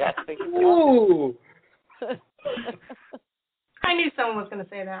 Yeah, thank you. Ooh. I knew someone was going to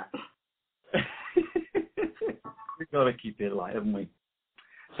say that. We've got to keep it light, haven't we?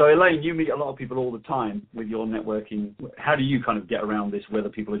 So, Elaine, you meet a lot of people all the time with your networking. How do you kind of get around this, whether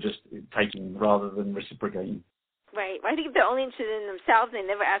people are just taking rather than reciprocating? Right. Well, I think if they're only interested in themselves and they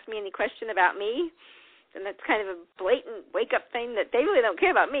never ask me any question about me, then that's kind of a blatant wake-up thing that they really don't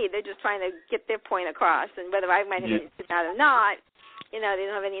care about me. They're just trying to get their point across. And whether I might have any interest in that or not, they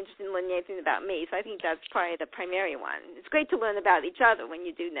don't have any interest in learning anything about me. So I think that's probably the primary one. It's great to learn about each other when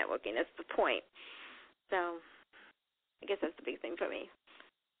you do networking. That's the point. So I guess that's the big thing for me.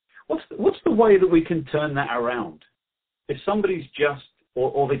 What's the way that we can turn that around? If somebody's just,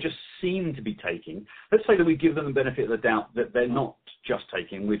 or they just seem to be taking, let's say that we give them the benefit of the doubt that they're not just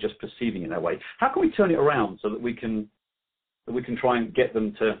taking, we're just perceiving it that way. How can we turn it around so that we can try and get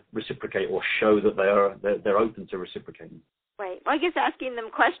them to reciprocate or show that they're open to reciprocating? Right. Well, I guess asking them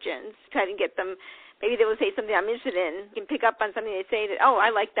questions, try to get them, maybe they will say something I'm interested in. You can pick up on something they say that, oh, I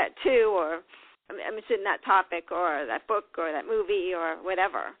like that too, or I'm interested in that topic or that book or that movie or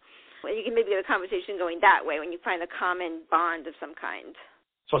whatever. Well, you can maybe get a conversation going that way when you find a common bond of some kind.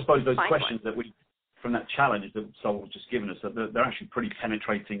 So I suppose those questions that from that challenge that Sol was just given us, that they're actually pretty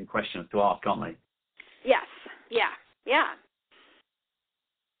penetrating questions to ask, aren't they? Yes. Yeah.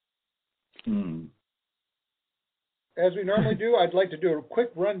 As we normally do, I'd like to do a quick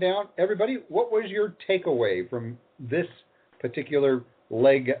rundown. Everybody, what was your takeaway from this particular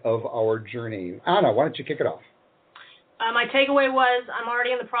leg of our journey? Anna, why don't you kick it off? My takeaway was I'm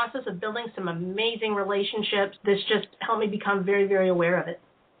already in the process of building some amazing relationships. This just helped me become very, very aware of it.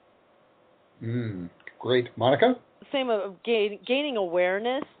 Great. Monica? same of gaining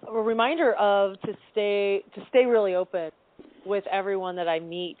awareness, a reminder of to stay really open with everyone that I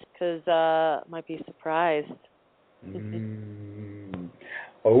meet, because I might be surprised.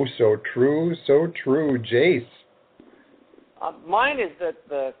 Oh, so true, so true. Jace? Mine is that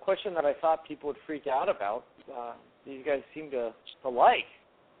the question that I thought people would freak out about, these guys seem to like.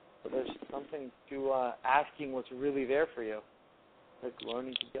 So there's something to asking what's really there for you, like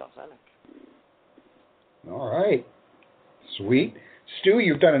learning to be authentic. All right. Sweet. Stu,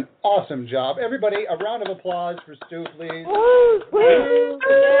 you've done an awesome job. Everybody, a round of applause for Stu, please. Woo!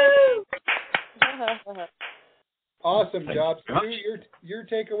 Awesome job. Stu, your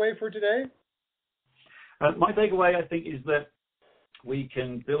takeaway for today? My takeaway, I think, is that we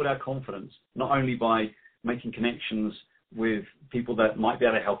can build our confidence not only by making connections with people that might be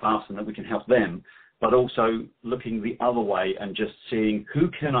able to help us and that we can help them, but also looking the other way and just seeing who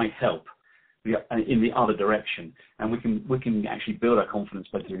can I help in the other direction. And we can actually build our confidence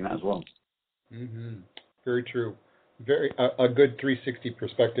by doing that as well. Mm-hmm. Very true. Very a good 360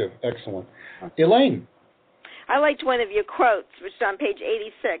 perspective. Excellent. Elaine? I liked one of your quotes, which is on page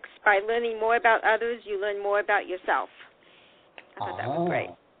 86. By learning more about others, you learn more about yourself. I thought that was great.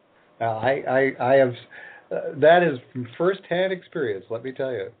 I have, that is from first-hand experience, let me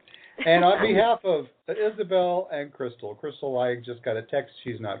tell you. And on behalf of Isabel and Crystal, I just got a text.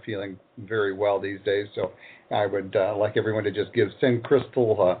 She's not feeling very well these days, so I would like everyone to just send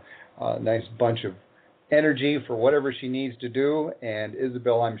Crystal a nice bunch of energy for whatever she needs to do. And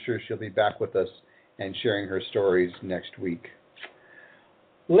Isabel, I'm sure she'll be back with us and sharing her stories next week.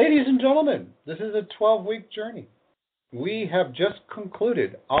 Ladies and gentlemen, this is a 12-week journey. We have just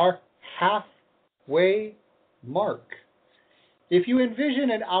concluded our halfway mark. If you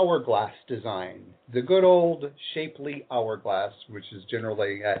envision an hourglass design, the good old shapely hourglass, which is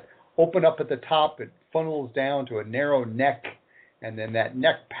generally open up at the top, it funnels down to a narrow neck, and then that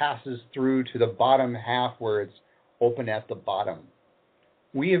neck passes through to the bottom half where it's open at the bottom.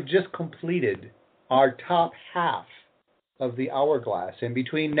 We have just completed our top half of the hourglass, and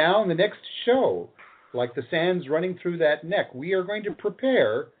between now and the next show, like the sands running through that neck, we are going to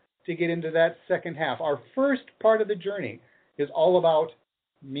prepare to get into that second half. Our first part of the journey is all about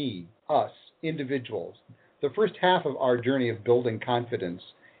me, us, individuals. The first half of our journey of building confidence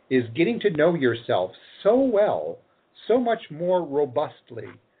is getting to know yourself so well, so much more robustly,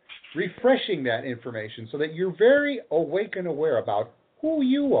 refreshing that information so that you're very awake and aware about who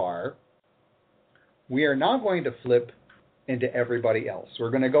you are. We are now going to flip into everybody else.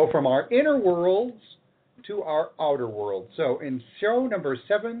 We're going to go from our inner worlds to our outer world. So in show number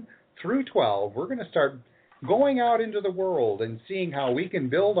 7 through 12, we're going to start going out into the world and seeing how we can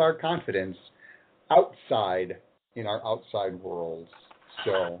build our confidence outside in our outside worlds.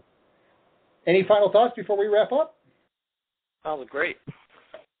 So any final thoughts before we wrap up? That was great.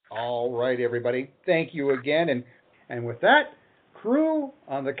 All right, everybody. Thank you again. And with that, crew,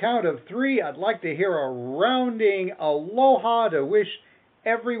 on the count of 3, I'd like to hear a rounding aloha to wish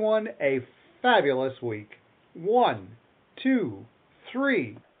everyone a fabulous week. 1, 2,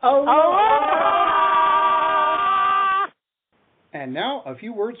 3. Aloha! And now, a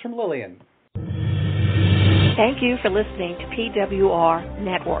few words from Lillian. Thank you for listening to PWR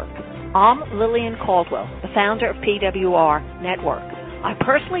Network. I'm Lillian Caldwell, the founder of PWR Network. I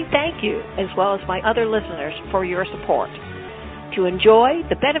personally thank you, as well as my other listeners, for your support. To enjoy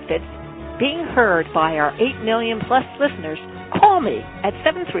the benefits being heard by our 8 million plus listeners, call me at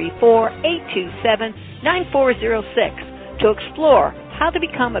 734-827-9406 to explore how to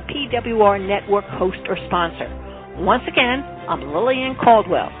become a PWR Network host or sponsor. Once again, I'm Lillian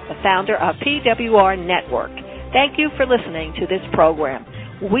Caldwell, the founder of PWR Network. Thank you for listening to this program.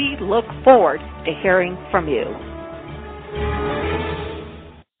 We look forward to hearing from you.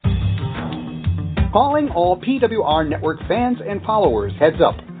 Calling all PWR Network fans and followers, heads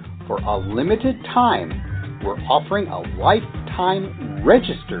up. For a limited time, we're offering a lifetime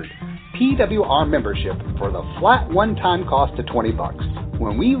registered PWR membership for the flat one-time cost of $20.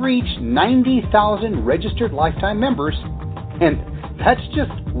 When we reach 90,000 registered lifetime members, and that's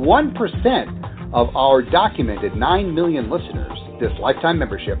just 1% of our documented 9 million listeners, this lifetime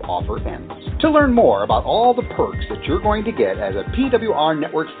membership offer ends. To learn more about all the perks that you're going to get as a PWR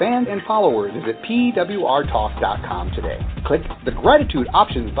Network fan and follower, visit pwrtalk.com today. Click the Gratitude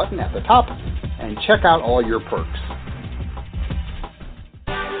Options button at the top and check out all your perks.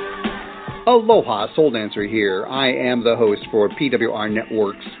 Aloha, Soul Dancer here. I am the host for PWR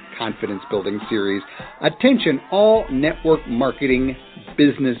Network's Confidence Building Series. Attention, all network marketing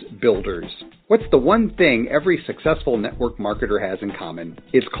business builders. What's the one thing every successful network marketer has in common?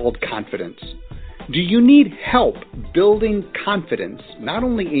 It's called confidence. Do you need help building confidence, not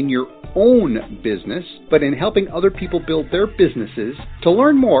only in your own business, but in helping other people build their businesses? To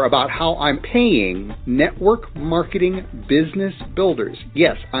learn more about how I'm paying network marketing business builders,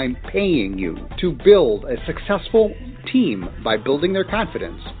 yes, I'm paying you to build a successful team by building their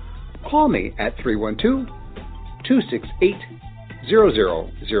confidence, call me at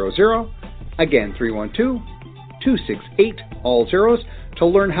 312-268-0000. Again, 312-268 all zeros to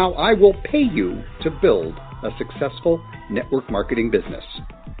learn how I will pay you to build a successful network marketing business.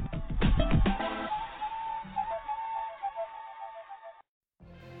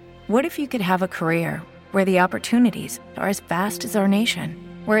 What if you could have a career where the opportunities are as vast as our nation,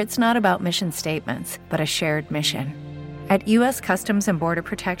 where it's not about mission statements, but a shared mission? At U.S. Customs and Border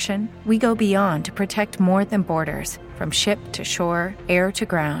Protection, we go beyond to protect more than borders. From ship to shore, air to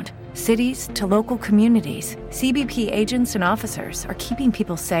ground, cities to local communities, CBP agents and officers are keeping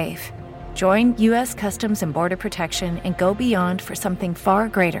people safe. Join U.S. Customs and Border Protection and go beyond for something far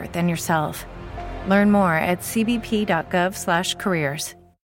greater than yourself. Learn more at cbp.gov/careers.